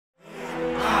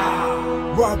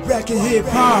What back in hip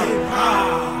hop?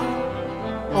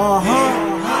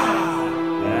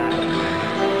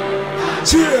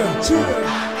 Chill.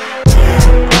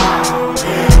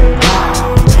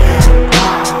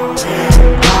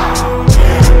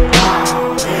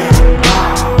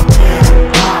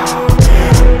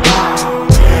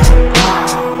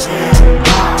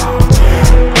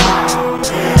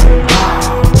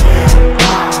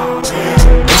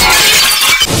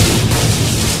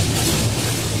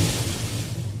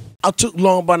 I took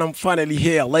long, but I'm finally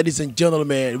here, ladies and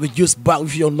gentlemen. We just back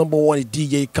with your number one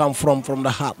DJ, come from the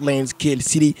Heartlands, Kill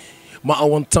City, my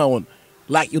own town,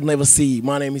 like you'll never see.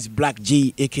 My name is Black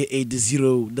G, aka the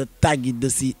Zero, the Taggy, the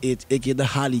C8, aka the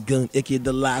Harley Gun, aka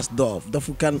the Last Dove, the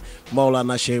Foucan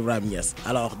Maulana Cheikh Ramias.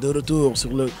 Alors, de retour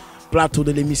sur le plateau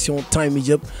de l'émission Time is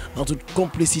Up, en toute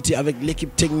complicité avec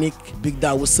l'équipe technique Big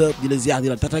Da What's Up, di la ziar di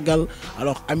la tatagal.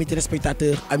 Alors, amis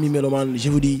téléspectateurs, amis mélomanes, je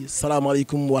vous dis salam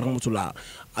alaikum wa rahmatullah.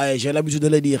 J'ai l'habitude de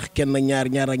le dire kenn ñaar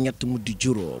ak ñett mu di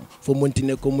juróom foo mënti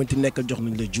nekk ko mënti nekkal jox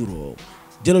nañ la juróom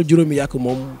jëlal juróomi yaa ko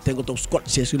moom te nga toog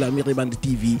scotché sur la meilleure bande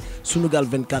TV Sunugal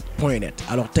 24.net.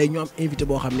 Alors tey ñu am invité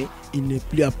boo xam ne il n'est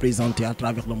plus à présenter à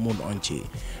travers le monde entier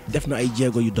def na ay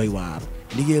jéego yu doy waar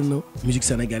liggéeyal na musique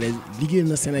sénégalaise liggéeyal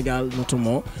na Sénégal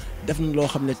notamment def na loo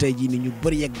xam ne tey jii ni ñu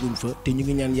bëri yegguñ fa te ñu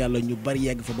ngi ñaan yàlla ñu bëri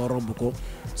yegg fa ba romb ko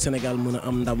Sénégal mën a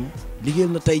am ndam liggéeyal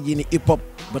na tey jii ni hip hop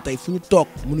ba tey fu ñu toog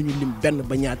mënuñu lim benn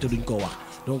ba ñaata duñ ko wax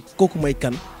donc kooku may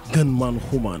kan Gunman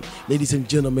Xuman. Ladies and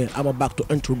gentlemen, I'm about to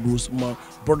introduce my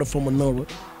brother from another,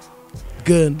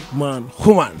 Gunman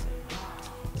Xuman.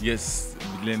 Yes,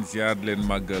 di leen ziar di leen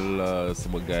màggal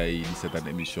sama gars yi di seetaan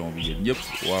émission bi yéen ñëpp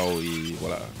waaw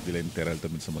voilà di leen teral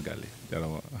tamit sama gars yi.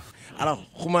 Alors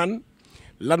Xuman,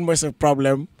 lan mooy sa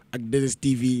problème ak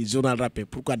 2STV journal rappé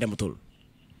pourquoi dematul?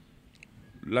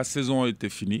 La saison était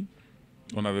finie.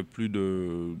 La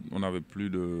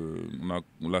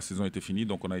saison était finie,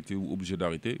 donc on a été obligé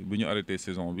d'arrêter. Nous avons arrêté la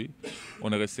saison.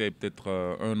 On est resté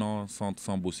peut-être un an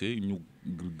sans bosser. Nous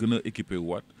avons équipé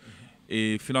Watt.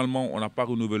 Et finalement, on n'a pas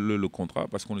renouvelé le contrat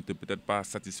parce qu'on n'était peut-être pas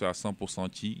satisfait à 100%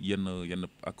 il y a un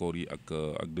accord avec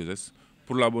 2S.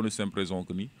 Pour la bonne et simple raison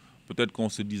que peut-être qu'on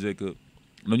se disait que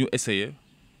nous avons essayé de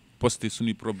poster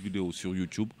nos propres vidéos sur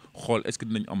YouTube. Est-ce que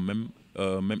nous avons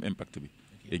le même impact?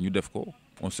 Et nous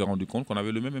on s'est rendu compte qu'on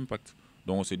avait le même impact.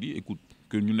 Donc on s'est dit, écoute,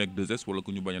 que nous n'avons que 2S ou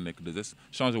que nous n'avons que 2S,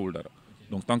 changez-vous le dara.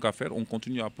 Donc tant qu'à faire, on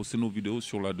continue à poster nos vidéos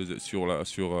sur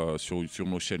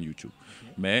nos chaînes YouTube.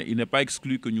 Mais il n'est pas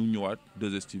exclu que nous ayons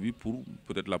 2STV pour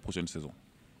peut-être la prochaine saison.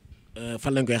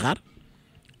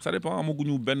 Ça dépend.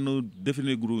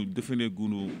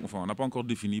 Enfin, on n'a pas encore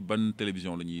défini bonne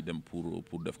télévision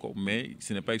pour Defco, mais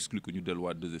ce n'est pas exclu que nous devons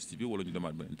 2STV ou nous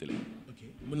demandons une télé.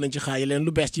 Mën nañ ci xaar leen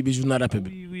lu bees ci bi journal rappé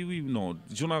bi. Oui, non.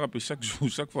 Journal rappé chaque jour,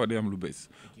 chaque fois day am lu bees.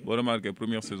 Boo remarqué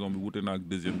première saison bi wuute na ak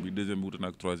deuxième bi wuute na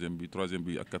ak troisième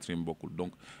bi ak quatrième bokkul.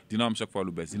 Donc dina am chaque fois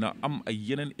lu bees. Dina am ay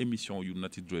yeneen émission yu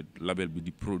Nati Dread label bi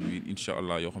di produire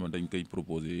inshallah yoo xam ne dañ koy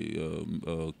proposer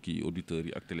kii auditeurs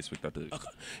yi ak téléspectateurs yi.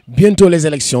 Bientôt les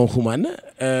élections Xuman,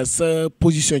 sa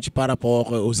position ci par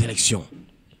rapport aux élections.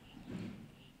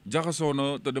 Jaxasoo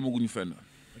na te demaguñu fenn.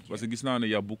 Parce que gis naa ne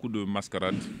y a beaucoup de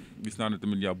mascarade, gis naa ne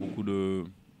tamit y a beaucoup de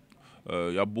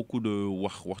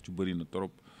wax ci bëri na trop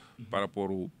par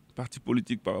rapport aux partis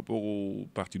politiques, par rapport aux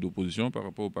partis d'opposition, par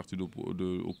rapport aux partis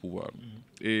au pouvoir.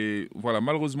 Et voilà,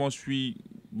 malheureusement je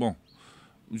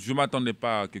m'attendais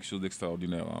pas à quelque chose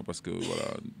d'extraordinaire parce que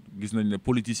voilà, gis nañ ne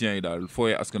politiciens yi daal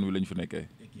fooyee askan wi lañ fi nekkee.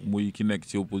 Muy ki nekk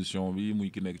ci opposition bi, muy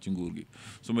ki nekk ci nguur gi.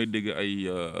 Su may dégg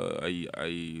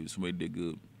su may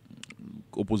dégg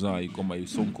opposants comme ay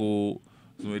Sonko,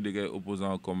 su may dégg ay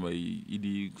opposants comme ay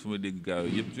Idi, su may dégg gars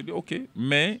yëpp je dis ok,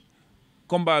 mais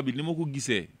combat bi ni ma ko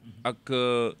gisee ak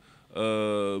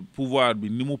pouvoir bi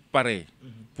ni mu paree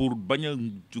pour bañ a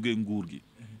jóge nguur gi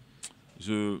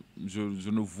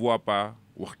je ne vois pas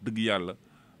wax dëgg yàlla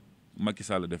Macky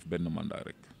Sall def benn mandat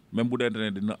rek. Même bu dee ne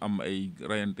dina am ay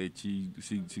rayante ci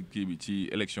kii bi ci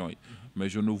élection yi mais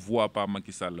je ne vois pas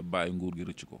Macky Sall bàyyi nguur gi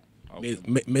rëcc ko.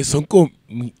 mais Sonko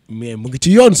mais mu ngi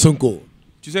ci yoon Sonko.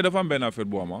 Tu sais dafa am benn affaire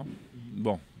bu am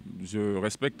bon je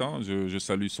respecte je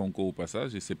salue Sonko au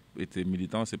passage et ses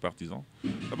militants ses partisans.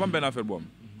 Dafa am benn affaire bu am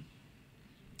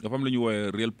dafa am lu ñuy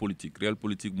woowee réel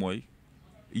politique mooy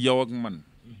yow ak man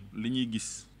li ñuy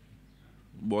gis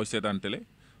boo seetaan télé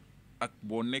ak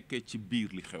boo nekkee ci biir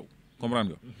li xew.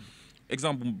 Comprendre nga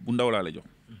exemple bu ndaw laa lay jox.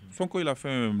 Sonko il a fait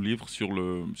un livre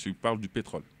il parle du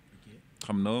pétrole.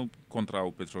 Xam na contrat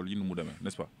au pétrole yi nu mu demee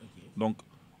n'est-ce pas. Donc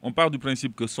on part du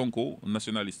principe que Sonko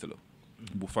nationaliste la.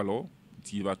 Bu faloo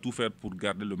il va tout faire pour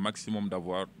garder le maximum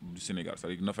d'avoir du Sénégal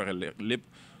c'est-à-dire na fexe lépp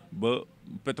ba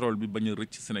pétrole bi bañ a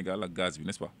rëcc Sénégal ak gaz bi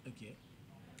n'est-ce pas.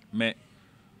 mais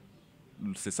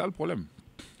c'est ça le problème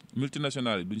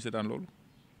multinationales yi duñu seetaan loolu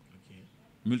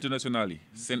multinationales yi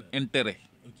seen intérêt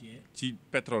ci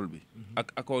pétrole bi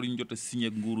ak accord yi ñu jot a signé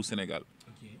ak nguuru Sénégal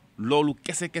loolu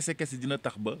kese dina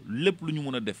tax ba lépp lu ñu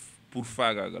mën a def pour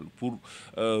faagaagal pour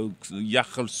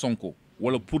yàqal Sonko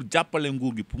wala pour jàppale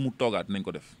nguur gi pour mu toogaat nañ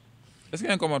ko def est-ce que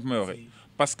yaa ngi comment may waxee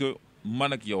parce que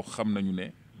man ak yow xam nañu ne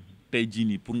tey jii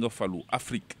nii pour nga falu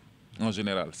Afrique en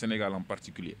général Sénégal en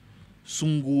particulier su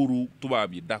nguuru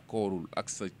tubaab yi d'accordul ak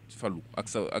sa falu ak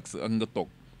nga toog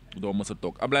doo mës a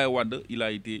toog Ablaye Wade il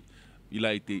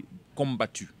a été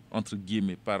combattu entre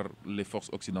guillemets par les forces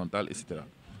occidentales et cetera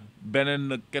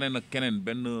beneen keneen ak keneen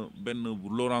benn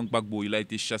Laurent Gbagbo il a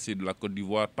été chassé de la Côte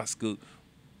d'Ivoire parce que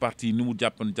parti ni mu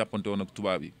jàppante woon ak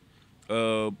tubaab yi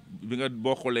bi nga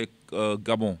boo xoolee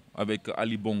Gabon avec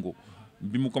Ali Bongo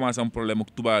bi mu commencé am problème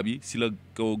ak tubaab yi si la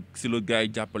gars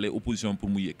yi jàppale opposition pour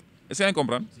mu yéeg est-ce que nga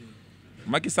comprendre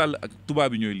Macky Sall ak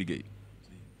tubaab yi ñooy liggéey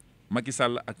Macky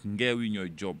Sall ak ngeew yi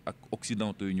ñooy job ak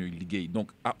occidentaux yi ñooy liggéey donc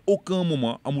à aucun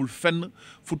moment amul fenn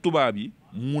fu tubaab yi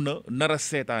mun a nar a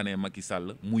seetaanee Macky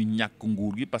Sall muy ñàkk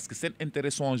nguur gi parce que seen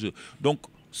intérêt sont en jeu donc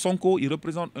Sonko il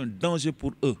représente un danger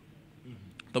pour eux.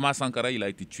 Thomas Sankara il a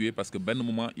été tué parce que benn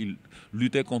moment il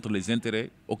luttait contre les intérêts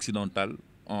occidentaux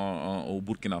au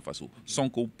Burkina Faso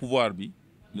Sonko pouvoir bi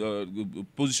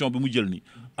position bi mu jël ni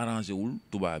arrangé wul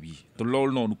tubaab yi te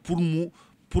loolu noonu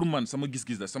pour man sama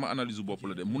gis-gis la sama analyse bu bopp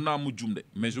la de mun naa mu jum de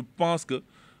mais je pense que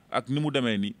ak ni mu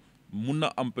demee ni mun na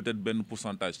am peut-être benn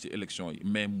pourcentage ci élection yi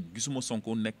mais gisuma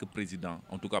Sonko nekk président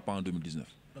en tout cas pas en 2019.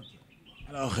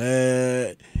 Alors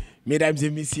mesdames et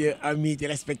messieurs amis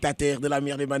téléspectateurs de la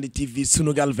meilleure des bandes TV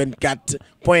Sunugal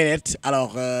 24.net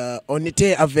alors on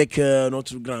était avec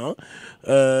notre grand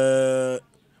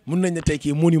mun nañ ne tey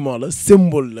kii monument la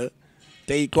symbole la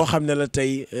tey koo xam ne la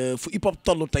tey fu hip hop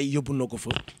toll tey yóbbu na ko fa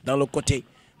dans le côté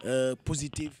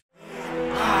positif.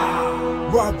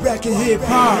 Rock back in hip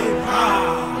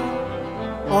hop.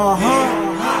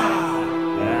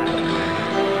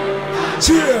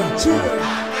 Cheer.